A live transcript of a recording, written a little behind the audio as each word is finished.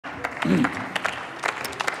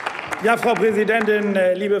Ja, Frau Präsidentin,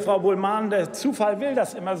 liebe Frau Bullmann, der Zufall will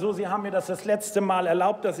das immer so. Sie haben mir das letzte Mal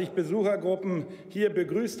erlaubt, dass ich Besuchergruppen hier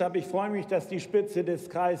begrüßt habe. Ich freue mich, dass die Spitze des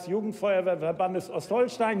Kreisjugendfeuerwehrverbandes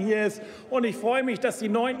Ostholstein hier ist. Und ich freue mich, dass die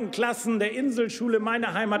 9. Klassen der Inselschule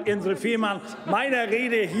meiner Heimatinsel Fehmarn meiner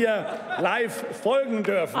Rede hier live folgen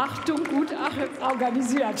dürfen. Achtung, gut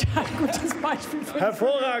organisiert. Ein gutes Beispiel.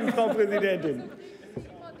 Hervorragend, Frau Präsidentin.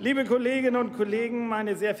 Liebe Kolleginnen und Kollegen,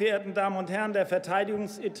 meine sehr verehrten Damen und Herren, der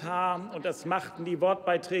Verteidigungsetat, und das machten die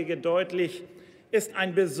Wortbeiträge deutlich, ist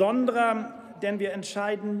ein besonderer, denn wir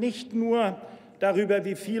entscheiden nicht nur darüber,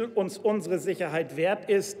 wie viel uns unsere Sicherheit wert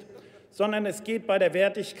ist, sondern es geht bei der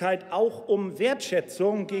Wertigkeit auch um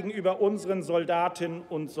Wertschätzung gegenüber unseren Soldatinnen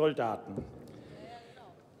und Soldaten.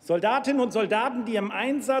 Soldatinnen und Soldaten, die im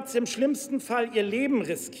Einsatz im schlimmsten Fall ihr Leben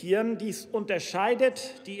riskieren, dies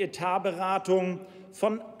unterscheidet die Etatberatung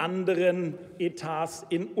von anderen Etats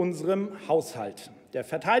in unserem Haushalt. Der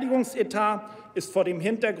Verteidigungsetat ist vor dem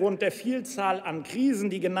Hintergrund der Vielzahl an Krisen,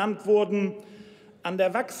 die genannt wurden, an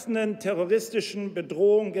der wachsenden terroristischen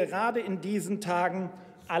Bedrohung gerade in diesen Tagen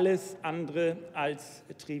alles andere als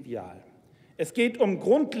trivial. Es geht um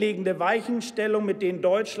grundlegende Weichenstellungen, mit denen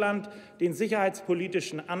Deutschland den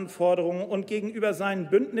sicherheitspolitischen Anforderungen und gegenüber seinen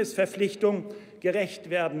Bündnisverpflichtungen gerecht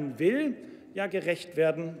werden will, ja gerecht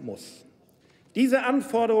werden muss. Diese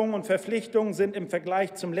Anforderungen und Verpflichtungen sind im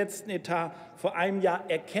Vergleich zum letzten Etat vor einem Jahr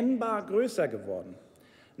erkennbar größer geworden.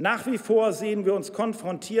 Nach wie vor sehen wir uns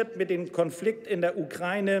konfrontiert mit dem Konflikt in der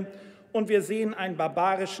Ukraine und wir sehen einen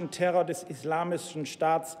barbarischen Terror des Islamischen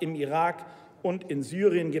Staats im Irak und in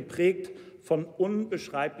Syrien, geprägt von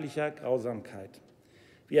unbeschreiblicher Grausamkeit.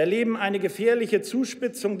 Wir erleben eine gefährliche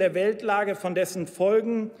Zuspitzung der Weltlage, von dessen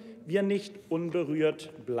Folgen wir nicht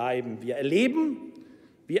unberührt bleiben. Wir erleben,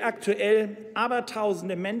 wie aktuell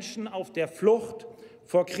abertausende Menschen auf der Flucht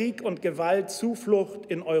vor Krieg und Gewalt Zuflucht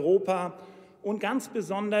in Europa und ganz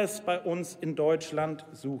besonders bei uns in Deutschland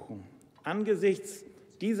suchen. Angesichts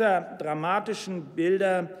dieser dramatischen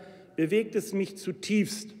Bilder bewegt es mich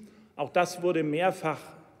zutiefst, auch das wurde mehrfach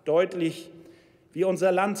deutlich, wie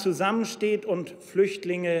unser Land zusammensteht und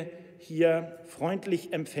Flüchtlinge hier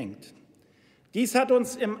freundlich empfängt. Dies hat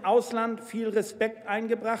uns im Ausland viel Respekt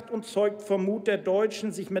eingebracht und zeugt vom Mut der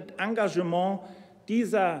Deutschen, sich mit Engagement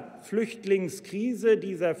dieser Flüchtlingskrise,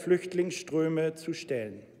 dieser Flüchtlingsströme zu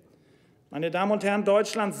stellen. Meine Damen und Herren,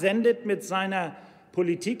 Deutschland sendet mit seiner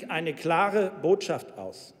Politik eine klare Botschaft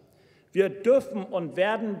aus. Wir dürfen und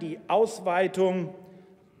werden die Ausweitung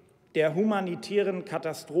der humanitären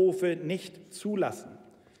Katastrophe nicht zulassen.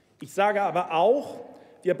 Ich sage aber auch,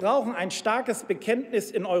 wir brauchen ein starkes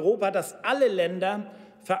Bekenntnis in Europa, dass alle Länder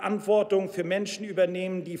Verantwortung für Menschen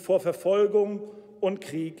übernehmen, die vor Verfolgung und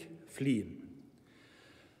Krieg fliehen.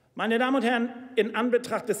 Meine Damen und Herren, in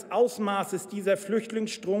Anbetracht des Ausmaßes dieser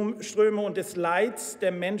Flüchtlingsströme und des Leids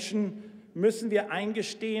der Menschen müssen wir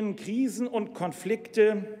eingestehen, Krisen und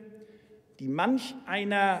Konflikte, die manch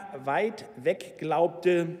einer weit weg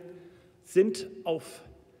glaubte, sind auf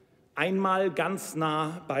einmal ganz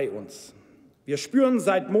nah bei uns. Wir spüren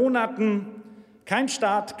seit Monaten, kein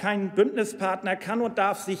Staat, kein Bündnispartner kann und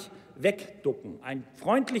darf sich wegducken. Ein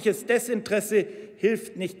freundliches Desinteresse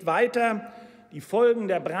hilft nicht weiter. Die Folgen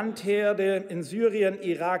der Brandherde in Syrien,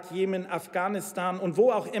 Irak, Jemen, Afghanistan und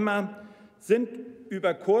wo auch immer sind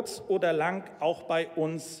über kurz oder lang auch bei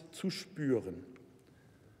uns zu spüren.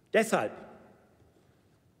 Deshalb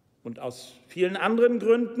und aus vielen anderen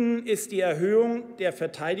Gründen ist die Erhöhung der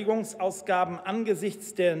Verteidigungsausgaben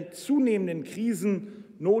angesichts der zunehmenden Krisen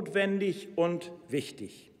notwendig und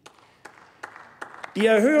wichtig. Die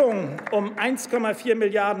Erhöhung um 1,4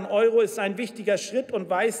 Milliarden € ist ein wichtiger Schritt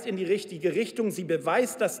und weist in die richtige Richtung. Sie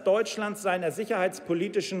beweist, dass Deutschland seiner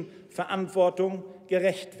sicherheitspolitischen Verantwortung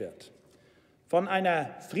gerecht wird. Von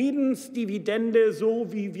einer Friedensdividende,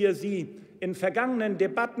 so wie wir sie in vergangenen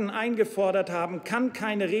Debatten eingefordert haben, kann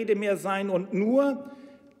keine Rede mehr sein. Und nur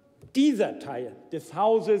dieser Teil des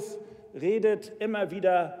Hauses redet immer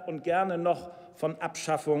wieder und gerne noch von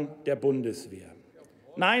Abschaffung der Bundeswehr.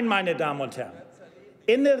 Nein, meine Damen und Herren,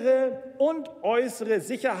 innere und äußere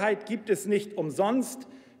Sicherheit gibt es nicht umsonst.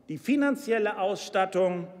 Die finanzielle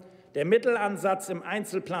Ausstattung, der Mittelansatz im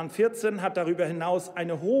Einzelplan 14 hat darüber hinaus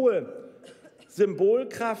eine hohe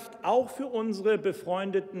Symbolkraft, auch für unsere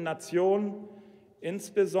befreundeten Nationen,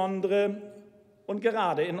 insbesondere und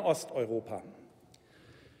gerade in Osteuropa.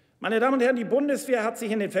 Meine Damen und Herren, die Bundeswehr hat sich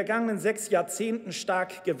in den vergangenen 6 Jahrzehnten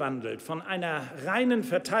stark gewandelt. Von einer reinen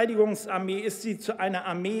Verteidigungsarmee ist sie zu einer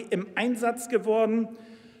Armee im Einsatz geworden.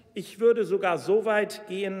 Ich würde sogar so weit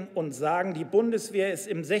gehen und sagen, die Bundeswehr ist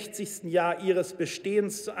im 60. Jahr ihres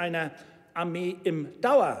Bestehens zu einer Armee im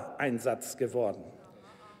Dauereinsatz geworden.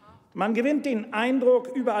 Man gewinnt den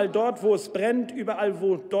Eindruck, überall dort, wo es brennt, überall,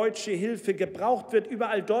 wo deutsche Hilfe gebraucht wird,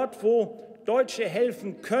 überall dort, wo Deutsche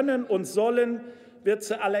helfen können und sollen, wird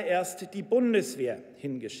zuallererst die Bundeswehr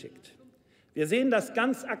hingeschickt. Wir sehen das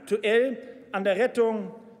ganz aktuell an der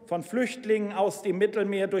Rettung von Flüchtlingen aus dem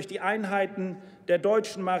Mittelmeer durch die Einheiten der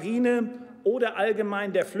deutschen Marine oder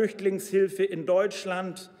allgemein der Flüchtlingshilfe in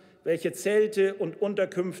Deutschland, welche Zelte und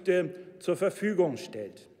Unterkünfte zur Verfügung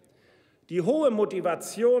stellt. Die hohe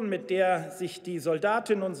Motivation, mit der sich die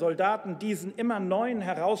Soldatinnen und Soldaten diesen immer neuen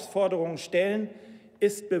Herausforderungen stellen,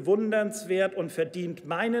 ist bewundernswert und verdient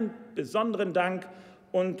meinen besonderen Dank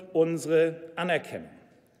und unsere Anerkennung.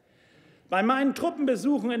 Bei meinen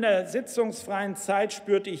Truppenbesuchen in der sitzungsfreien Zeit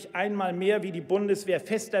spürte ich einmal mehr, wie die Bundeswehr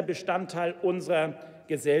fester Bestandteil unserer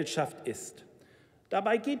Gesellschaft ist.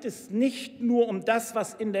 Dabei geht es nicht nur um das,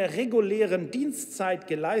 was in der regulären Dienstzeit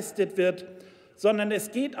geleistet wird, sondern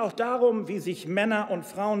es geht auch darum, wie sich Männer und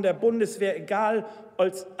Frauen der Bundeswehr, egal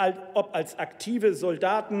ob als aktive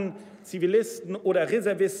Soldaten, Zivilisten oder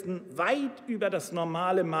Reservisten, weit über das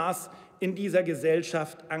normale Maß in dieser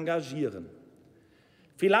Gesellschaft engagieren.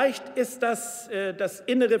 Vielleicht ist das das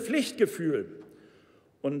innere Pflichtgefühl.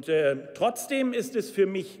 Und trotzdem ist es für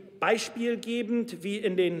mich beispielgebend, wie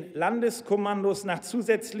in den Landeskommandos nach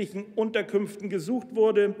zusätzlichen Unterkünften gesucht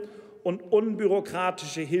wurde und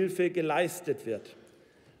unbürokratische Hilfe geleistet wird.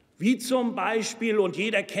 Wie zum Beispiel, und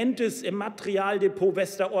jeder kennt es, im Materialdepot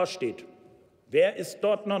Westerorstedt. Wer ist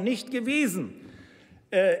dort noch nicht gewesen?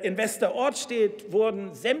 In Westerorstedt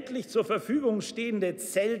wurden sämtlich zur Verfügung stehende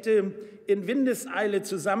Zelte in Windeseile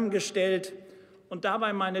zusammengestellt. Und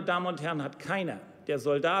dabei, meine Damen und Herren, hat keiner der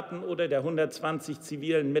Soldaten oder der 120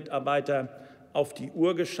 zivilen Mitarbeiter auf die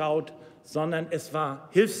Uhr geschaut, sondern es war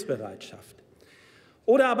Hilfsbereitschaft.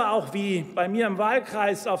 Oder aber auch wie bei mir im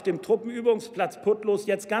Wahlkreis auf dem Truppenübungsplatz Putlos,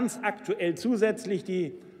 jetzt ganz aktuell zusätzlich,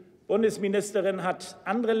 die Bundesministerin hat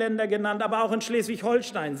andere Länder genannt, aber auch in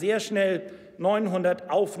Schleswig-Holstein sehr schnell 900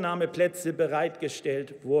 Aufnahmeplätze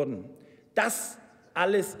bereitgestellt wurden. Das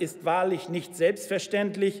alles ist wahrlich nicht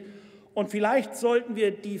selbstverständlich. Und vielleicht sollten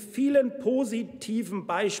wir die vielen positiven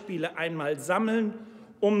Beispiele einmal sammeln,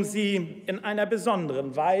 um sie in einer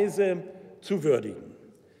besonderen Weise zu würdigen.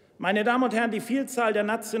 Meine Damen und Herren, die Vielzahl der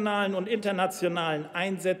nationalen und internationalen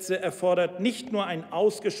Einsätze erfordert nicht nur ein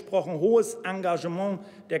ausgesprochen hohes Engagement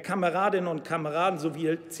der Kameradinnen und Kameraden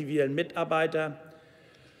sowie zivilen Mitarbeiter.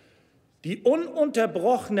 Die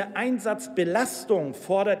ununterbrochene Einsatzbelastung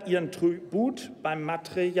fordert ihren Tribut beim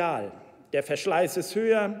Material. Der Verschleiß ist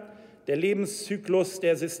höher, der Lebenszyklus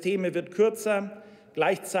der Systeme wird kürzer,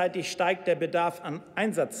 gleichzeitig steigt der Bedarf an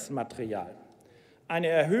Einsatzmaterial. Eine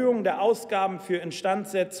Erhöhung der Ausgaben für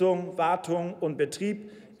Instandsetzung, Wartung und Betrieb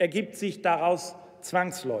ergibt sich daraus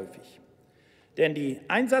zwangsläufig. Denn die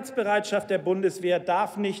Einsatzbereitschaft der Bundeswehr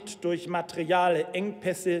darf nicht durch materielle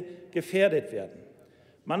Engpässe gefährdet werden.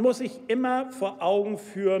 Man muss sich immer vor Augen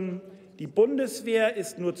führen, die Bundeswehr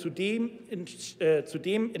ist nur zu dem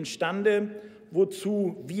imstande,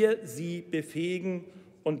 wozu wir sie befähigen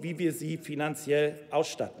und wie wir sie finanziell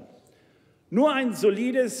ausstatten. Nur ein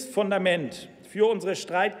solides Fundament für unsere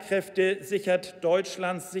Streitkräfte sichert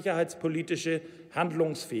Deutschlands sicherheitspolitische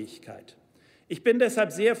Handlungsfähigkeit. Ich bin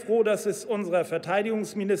deshalb sehr froh, dass es unserer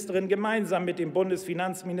Verteidigungsministerin gemeinsam mit dem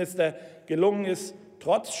Bundesfinanzminister gelungen ist,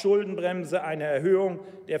 trotz Schuldenbremse eine Erhöhung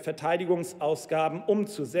der Verteidigungsausgaben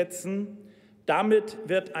umzusetzen. Damit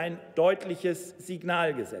wird ein deutliches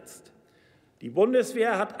Signal gesetzt. Die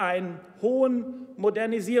Bundeswehr hat einen hohen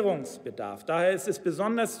Modernisierungsbedarf. Daher ist es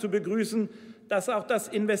besonders zu begrüßen, dass auch das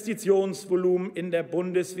Investitionsvolumen in der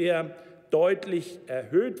Bundeswehr deutlich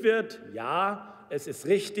erhöht wird. Ja, es ist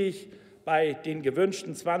richtig, bei den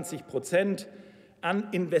gewünschten 20% an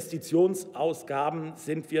Investitionsausgaben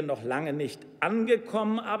sind wir noch lange nicht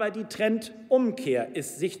angekommen, aber die Trendumkehr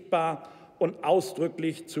ist sichtbar und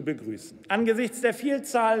ausdrücklich zu begrüßen. Angesichts der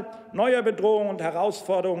Vielzahl neuer Bedrohungen und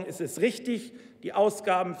Herausforderungen ist es richtig, die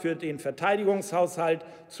Ausgaben für den Verteidigungshaushalt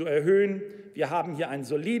zu erhöhen. Wir haben hier einen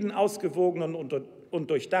soliden, ausgewogenen und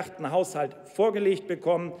durchdachten Haushalt vorgelegt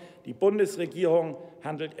bekommen. Die Bundesregierung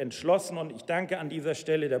handelt entschlossen, und ich danke an dieser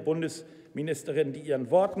Stelle der Bundesministerin, die ihren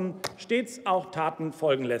Worten stets auch Taten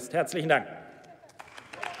folgen lässt. Herzlichen Dank.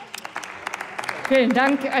 Vielen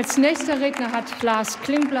Dank. Als nächster Redner hat Lars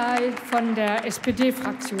Klingbeil von der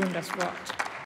SPD-Fraktion das Wort.